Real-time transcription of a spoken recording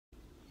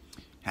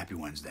Happy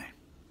Wednesday.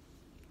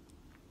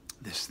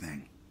 This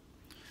thing.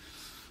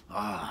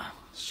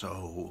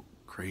 So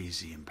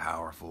crazy and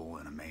powerful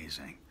and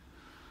amazing.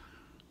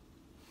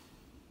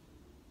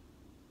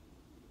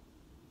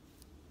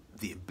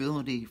 The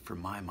ability for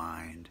my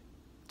mind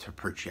to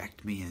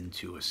project me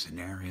into a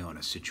scenario and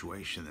a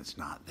situation that's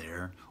not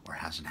there or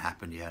hasn't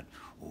happened yet,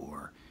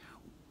 or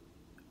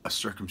a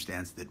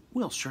circumstance that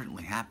will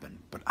certainly happen,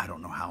 but I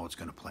don't know how it's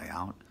going to play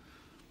out,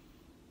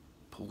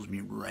 pulls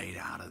me right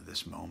out of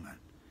this moment.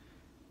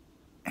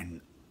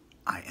 And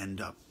I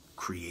end up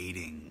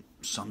creating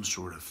some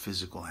sort of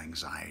physical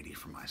anxiety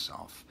for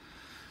myself.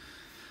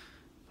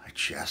 My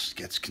chest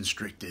gets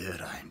constricted.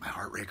 My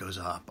heart rate goes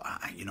up.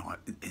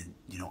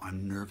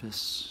 I'm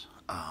nervous.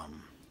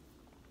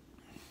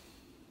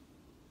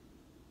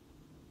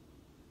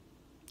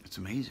 It's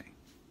amazing.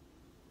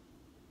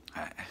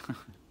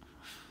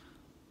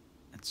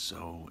 It's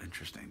so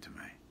interesting to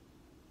me.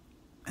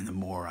 And the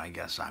more I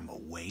guess I'm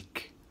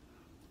awake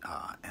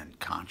and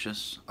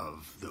conscious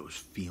of those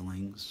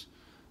feelings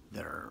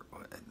that are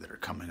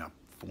coming up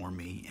for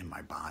me in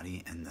my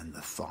body, and then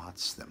the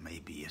thoughts that may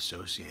be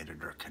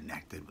associated or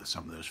connected with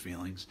some of those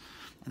feelings,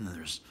 and then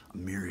there's a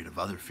myriad of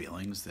other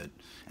feelings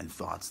and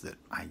thoughts that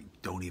I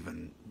don't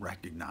even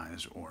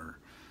recognize or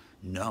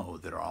know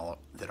that are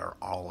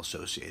all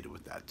associated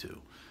with that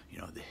too. You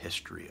know, the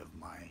history of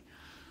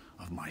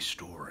my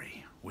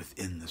story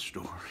within the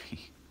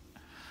story.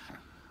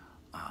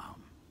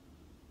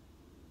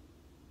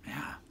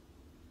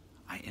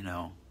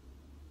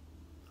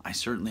 I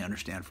certainly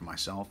understand for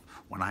myself,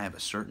 when I have a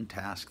certain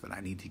task that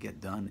I need to get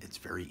done, it's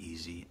very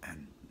easy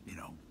and,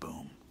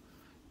 boom,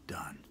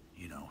 done.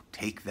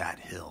 Take that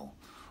hill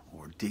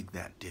or dig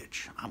that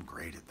ditch. I'm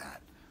great at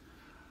that.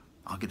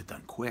 I'll get it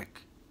done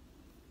quick.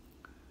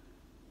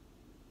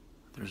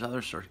 There's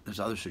other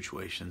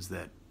situations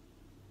that,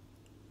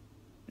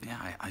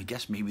 I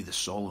guess maybe the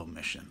solo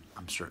mission,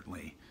 I'm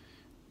certainly,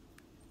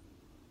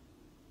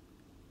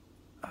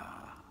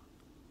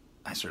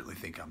 I certainly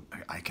think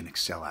I can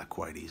excel at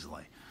quite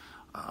easily.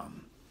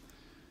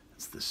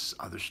 It's this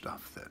other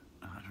stuff that,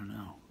 I don't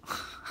know.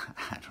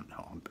 I don't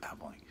know, I'm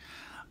babbling.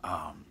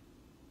 Our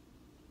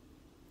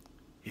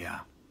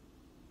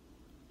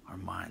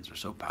minds are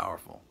so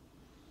powerful.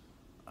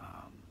 And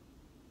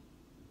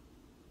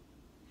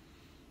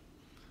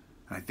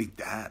I think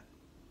that,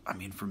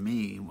 for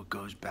me, what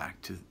goes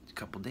back to a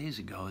couple days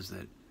ago is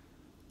that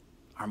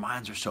our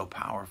minds are so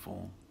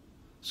powerful.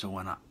 So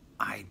when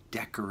I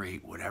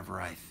decorate whatever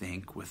I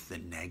think with the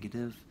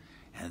negative,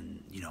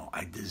 and,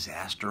 I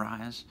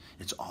disasterize,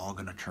 it's all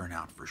going to turn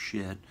out for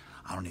shit.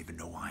 I don't even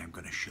know why I'm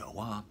going to show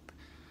up.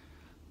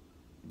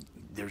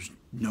 There's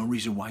no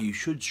reason why you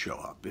should show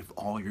up if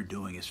all you're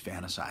doing is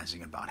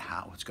fantasizing about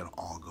how it's going to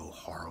all go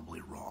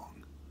horribly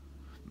wrong.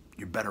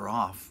 You're better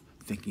off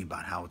thinking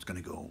about how it's going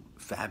to go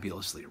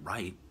fabulously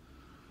right.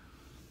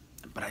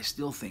 But I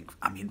still think,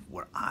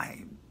 what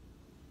I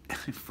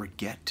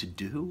forget to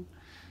do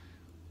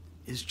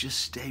is just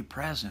stay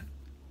present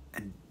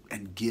and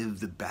give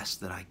the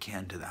best that I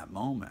can to that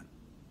moment.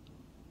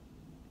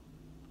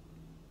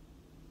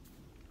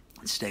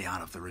 And stay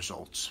out of the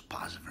results,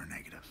 positive or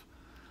negative.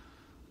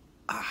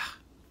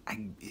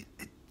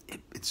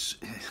 It's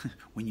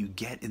when you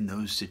get in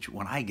those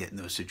when I get in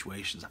those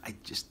situations, I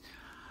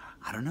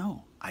don't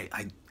know.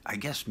 I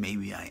guess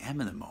maybe I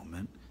am in the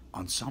moment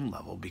on some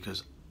level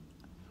because,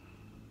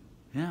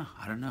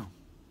 I don't know.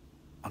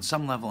 On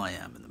some level, I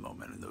am in the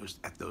moment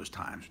at those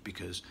times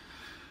because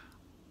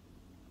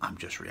I'm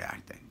just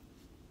reacting.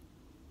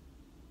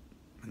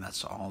 And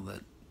that's all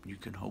that you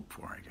can hope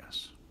for, I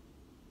guess.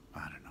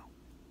 I don't know.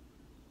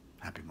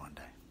 Happy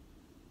Monday.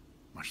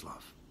 Much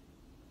love.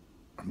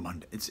 Or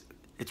Monday.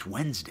 It's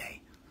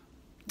Wednesday.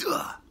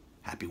 Duh.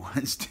 Happy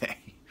Wednesday.